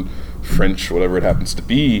 non-French, whatever it happens to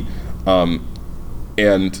be,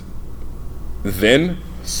 and then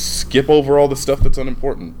skip over all the stuff that's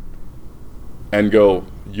unimportant and go,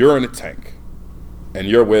 you're in a tank and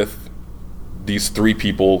you're with these 3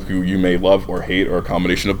 people who you may love or hate or a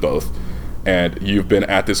combination of both, and you've been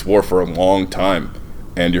at this war for a long time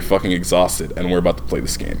and you're fucking exhausted, and we're about to play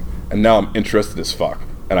this game, and now I'm interested as fuck,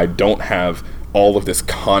 and I don't have all of this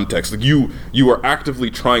context. Like you are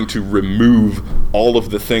actively trying to remove all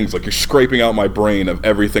of the things, like you're scraping out my brain of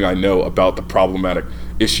everything I know about the problematic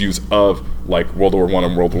issues of like World War I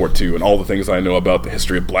and World War II, and all the things I know about the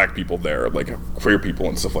history of black people there, like queer people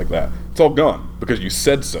and stuff like that. It's all gone because you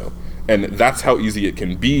said so. And that's how easy it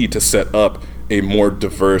can be to set up a more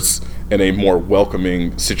diverse and a more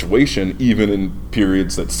welcoming situation, even in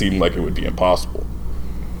periods that seem like it would be impossible.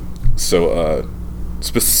 So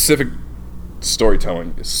specific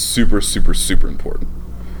storytelling is super, super, super important.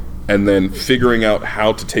 And then figuring out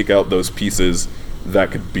how to take out those pieces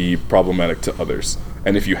that could be problematic to others.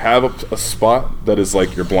 And if you have a spot that is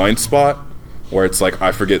like your blind spot, where it's like,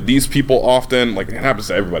 I forget these people often, like it happens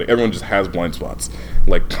to everybody. Everyone just has blind spots.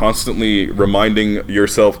 Like constantly reminding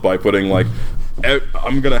yourself by putting like,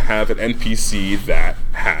 I'm gonna have an NPC that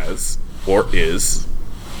has or is,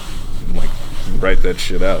 like write that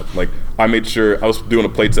shit out. Like I made sure, I was doing a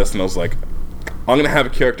playtest and I was like, I'm gonna have a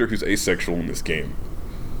character who's asexual in this game.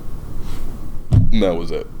 And that was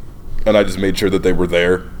it. And I just made sure that they were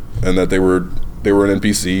there and that they were an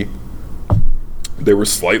NPC. They were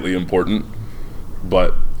slightly important,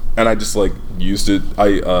 and I just like used it.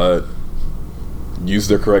 I used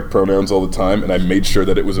their correct pronouns all the time, and I made sure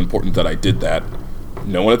that it was important that I did that.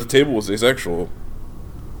 No one at the table was asexual.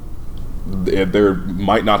 There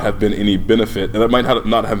might not have been any benefit, and that might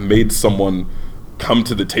not have made someone come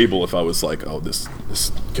to the table if I was like, oh, this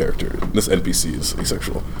character, this NPC is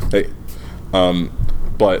asexual. Hey,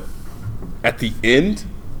 but at the end,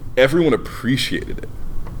 everyone appreciated it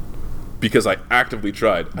because I actively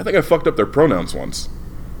tried. I think I fucked up their pronouns once,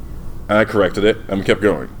 and I corrected it and kept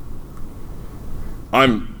going.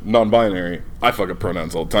 I'm non-binary. I fuck up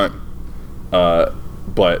pronouns all the time.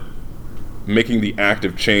 But making the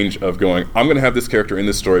active change of going, I'm going to have this character in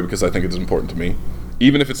this story because I think it's important to me,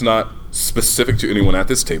 even if it's not specific to anyone at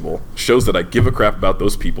this table, shows that I give a crap about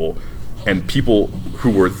those people, and people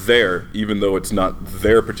who were there, even though it's not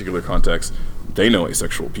their particular context, they know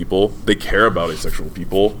asexual people. They care about asexual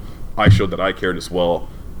people. I showed that I cared as well,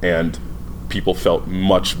 and people felt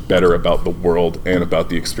much better about the world and about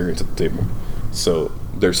the experience at the table. So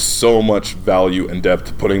there's so much value and depth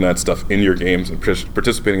to putting that stuff in your games and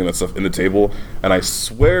participating in that stuff in the table. And I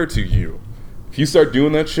swear to you, if you start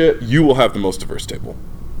doing that shit, you will have the most diverse table.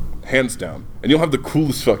 Hands down. And you'll have the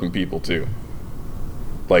coolest fucking people too.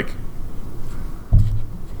 Like,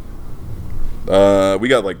 we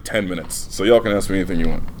got like 10 minutes, so y'all can ask me anything you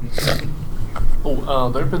want.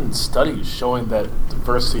 There have been studies showing that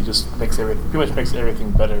diversity just pretty much makes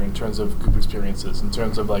everything better in terms of group experiences, in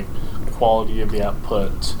terms of like quality of the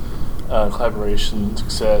output, collaboration,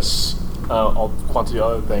 success, all quantity of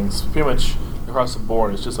other things. Pretty much across the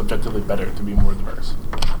board, it's just objectively better to be more diverse.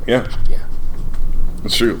 Yeah. Yeah.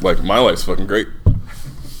 It's true. Like, my life's fucking great.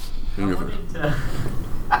 I wanted to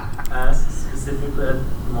ask specifically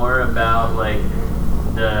more about like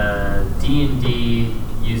the D&D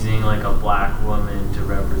using like a black woman to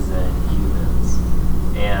represent humans,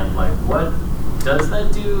 and like what does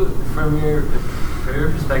that do from your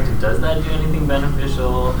perspective? Does that do anything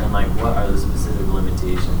beneficial, and like what are the specific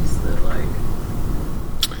limitations that like,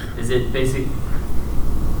 is it basic,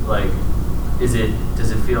 like does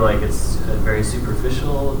it feel like it's a very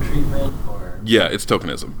superficial treatment, or? Yeah, it's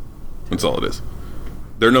tokenism. That's all it is.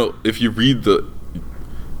 If you read the...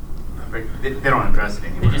 They don't address it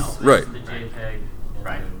anywhere else. Right. The JPEG.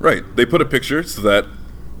 Right. Right. They put a picture so that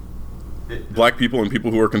black people and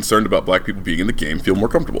people who are concerned about black people being in the game feel more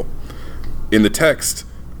comfortable. In the text,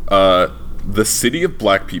 the city of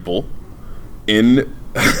black people in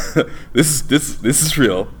this is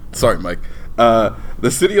real. Sorry, Mike.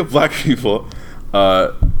 The city of black people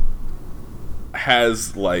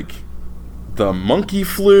has like the monkey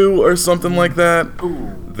flu or something like that.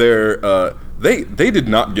 They did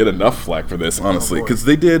not get enough flack for this, honestly, because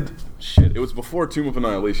they did shit. It was before Tomb of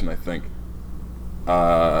Annihilation, I think,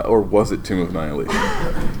 or was it Tomb of Annihilation?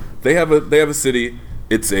 They have a city.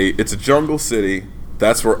 It's a jungle city.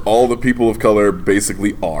 That's where all the people of color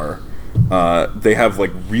basically are. They have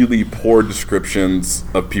like really poor descriptions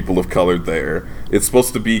of people of color there. It's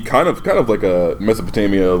supposed to be kind of like a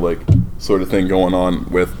Mesopotamia like sort of thing going on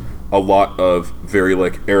with a lot of very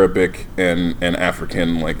like Arabic and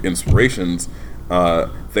African like inspirations.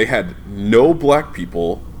 They had no black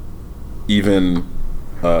people even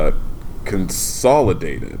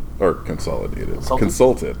consulted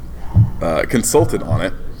on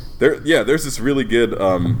it. There's this really good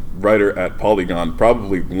writer at Polygon,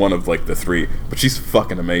 probably one of like the three, but she's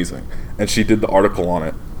fucking amazing, and she did the article on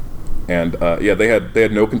it. And they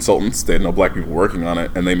had no consultants, they had no black people working on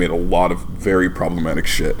it, and they made a lot of very problematic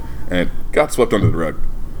shit, and it got swept under the rug.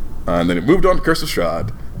 And then it moved on to Curse of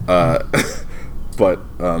Strahd, but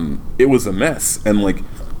it was a mess, and like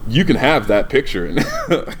you can have that picture,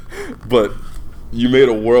 but you made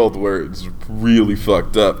a world where it's really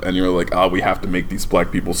fucked up, and you're like, we have to make these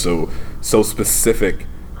black people so specific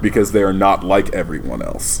because they are not like everyone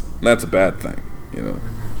else. And that's a bad thing, you know.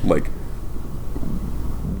 Like,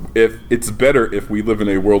 if it's better if we live in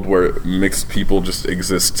a world where mixed people just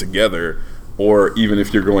exist together, or even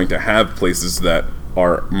if you're going to have places that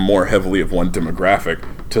are more heavily of one demographic,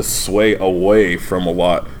 to sway away from a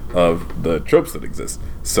lot of the tropes that exist.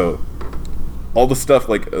 So all the stuff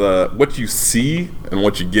like what you see and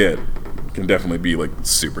what you get can definitely be like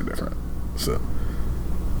super different. So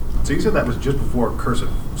you said that was just before Curse of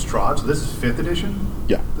Strahd, so this is 5th edition?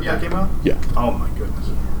 Yeah. That came out? Yeah. Oh my goodness.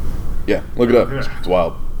 Yeah, look it up. It's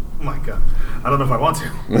wild. Oh my god. I don't know if I want to.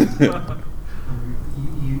 You hit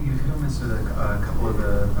on this with a couple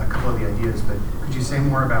of the ideas, but could you say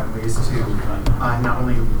more about ways to not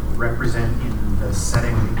only represent in the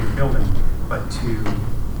setting that you're building, but to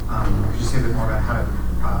could you say a bit more about how to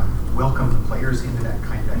welcome the players into that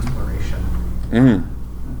kind of exploration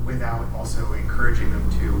without also encouraging them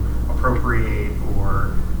to appropriate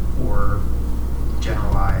or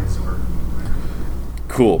generalize or?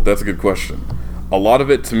 Cool, that's a good question. A lot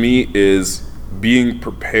of it to me is being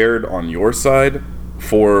prepared on your side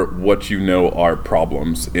for what you know are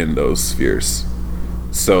problems in those spheres.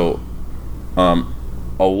 So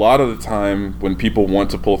a lot of the time when people want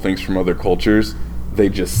to pull things from other cultures, they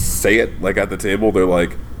just say it like at the table. They're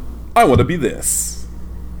like, I want to be this,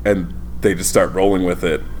 and they just start rolling with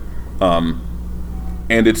it. And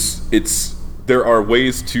it's there are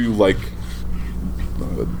ways to like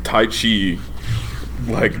Tai Chi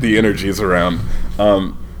like the energies around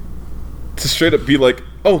to straight up be like,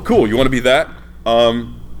 oh cool, you want to be that?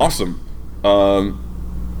 Awesome.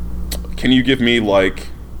 Can you give me like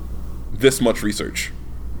this much research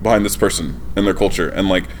behind this person and their culture? And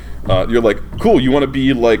like you're like, cool, you want to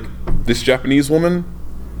be like this Japanese woman?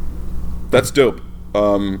 That's dope.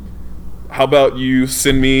 How about you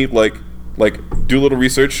send me like do a little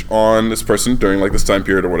research on this person during like this time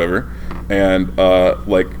period or whatever, and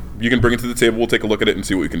like you can bring it to the table, we'll take a look at it and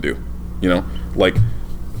see what we can do. You know, like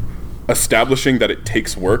establishing that it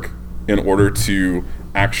takes work in order to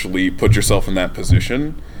actually put yourself in that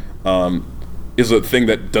position is a thing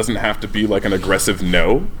that doesn't have to be like an aggressive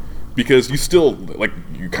no, because you still like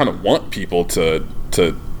you kind of want people to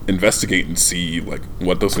investigate and see like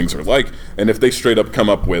what those things are like. And if they straight up come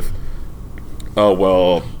up with, oh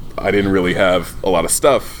well, I didn't really have a lot of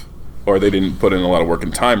stuff, or they didn't put in a lot of work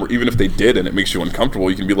and time, or even if they did and it makes you uncomfortable,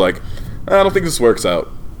 you can be like, I don't think this works out.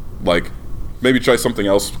 Like, maybe try something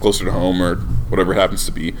else closer to home or whatever it happens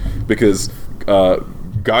to be. Because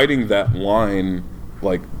guiding that line,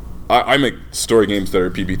 like, I make story games that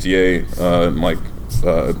are PBTA, and like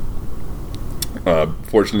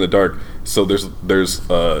Forged in the Dark. So there's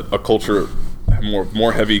a culture,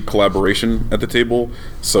 more heavy collaboration at the table.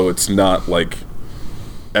 So it's not like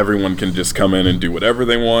everyone can just come in and do whatever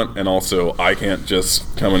they want, and also I can't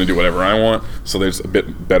just come in and do whatever I want. So there's a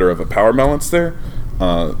bit better of a power balance there.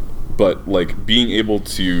 But like being able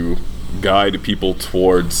to guide people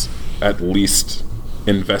towards at least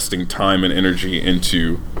investing time and energy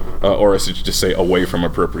into, or I should just say away from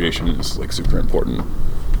appropriation, is like super important.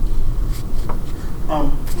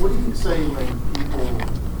 What do you say when people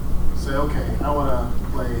say, okay, I want to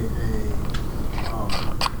play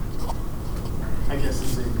I guess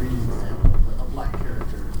this is a egregious example, but a black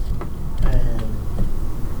character, and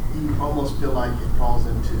you almost feel like it falls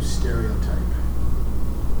into stereotype.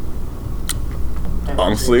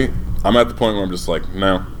 Honestly, I'm at the point where I'm just like,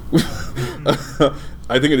 no.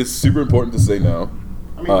 I think it is super important to say no.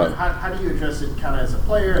 I mean, how do you address it kind of as a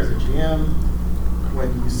player, as a GM,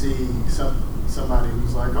 when you see somebody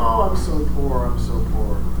who's like, oh, I'm so poor, I'm so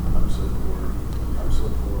poor, I'm so poor, I'm so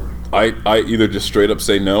poor. I either just straight up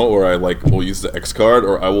say no, or I will use the X card,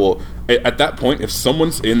 or I will, at that point, if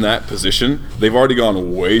someone's in that position, they've already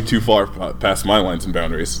gone way too far past my lines and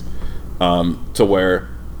boundaries, to where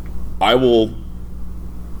I will,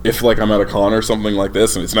 if like I'm at a con or something like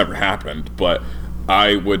this, and it's never happened, but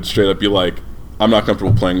I would straight up be like, I'm not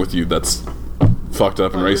comfortable playing with you. That's fucked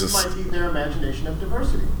up and racist. This might be their imagination of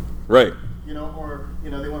diversity. Right. Or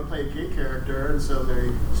they want to play a gay character, and so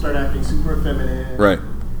they start acting super feminine. Right.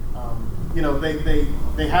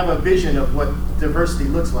 They have a vision of what diversity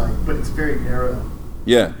looks like, but it's very narrow.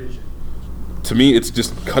 Yeah. Vision. To me, it's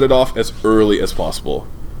just cut it off as early as possible.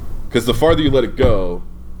 Because the farther you let it go,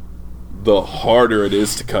 the harder it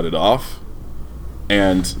is to cut it off.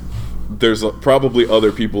 And there's probably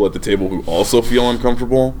other people at the table who also feel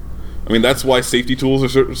uncomfortable. I mean, that's why safety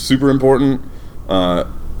tools are super important.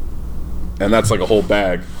 And that's like a whole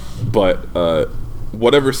bag. But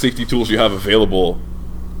whatever safety tools you have available,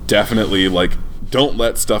 definitely, don't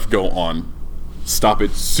let stuff go on. Stop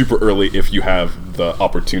it super early if you have the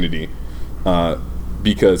opportunity.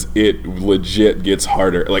 Because it legit gets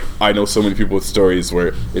harder. I know so many people with stories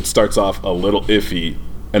where it starts off a little iffy,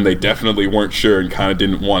 and they definitely weren't sure and kind of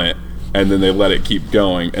didn't want it, and then they let it keep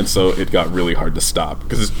going, and so it got really hard to stop.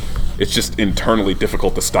 Because it's just internally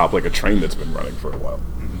difficult to stop a train that's been running for a while.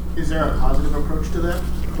 Is there a positive approach to that?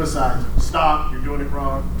 Besides, stop, you're doing it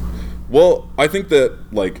wrong? Well, I think that,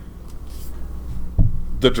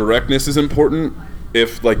 the directness is important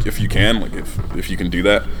if you can, if you can do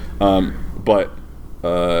that. But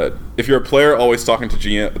if you're a player, always talking to the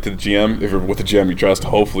GM. If you're with a GM you trust,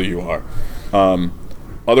 hopefully you are.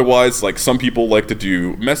 Otherwise, some people like to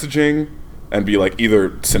do messaging and be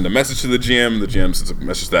either send a message to the GM, the GM sends a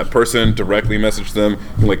message to that person, directly message them,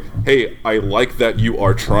 and hey, I like that you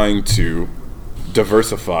are trying to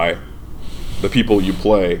diversify the people you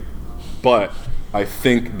play, but I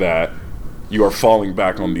think that you are falling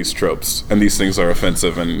back on these tropes, and these things are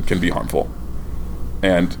offensive and can be harmful.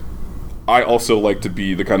 And I also like to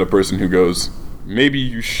be the kind of person who goes, maybe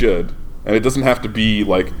you should, and it doesn't have to be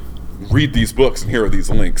read these books and here are these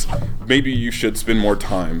links. Maybe you should spend more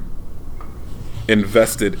time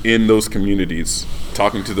invested in those communities,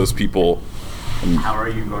 talking to those people. How are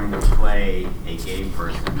you going to play a gay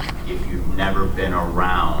person if you've never been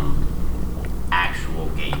around actual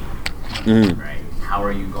gay people, right? How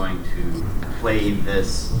are you going to play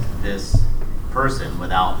this person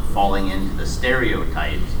without falling into the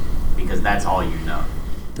stereotypes, because that's all you know?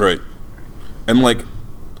 Right. And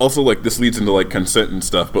also this leads into consent and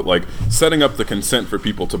stuff, but setting up the consent for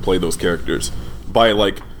people to play those characters by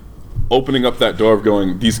opening up that door of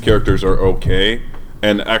going, these characters are okay,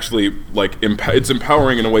 and actually it's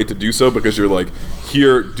empowering in a way to do so, because you're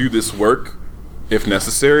here, do this work if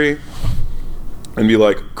necessary, and be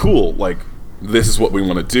cool, this is what we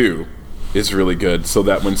want to do, is really good, so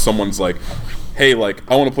that when someone's hey, I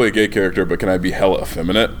want to play a gay character, but can I be hella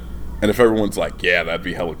effeminate? And if everyone's yeah, that'd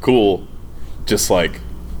be hella cool, just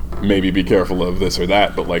maybe be careful of this or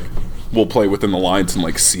that, but we'll play within the lines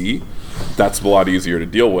and see, that's a lot easier to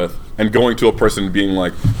deal with. And going to a person being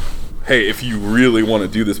hey, if you really want to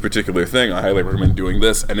do this particular thing, I highly recommend doing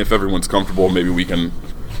this, and if everyone's comfortable, maybe we can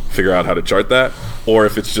figure out how to chart that. Or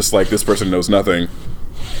if it's just this person knows nothing,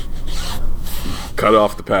 cut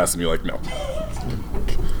off the pass and be no,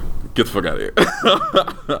 get the fuck out of here.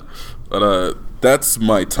 But that's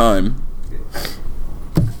my time.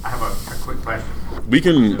 I have a quick question. We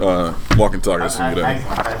can walk and talk as soon as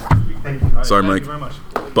Thank you. Sorry, Mike. Thank you very much.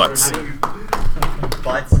 Butts.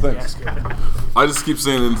 Butts. Thanks. I just keep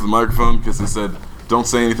saying it into the microphone because he said, don't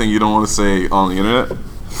say anything you don't want to say on the internet.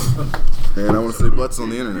 And I want to say butts on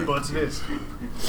the internet. Butts it is.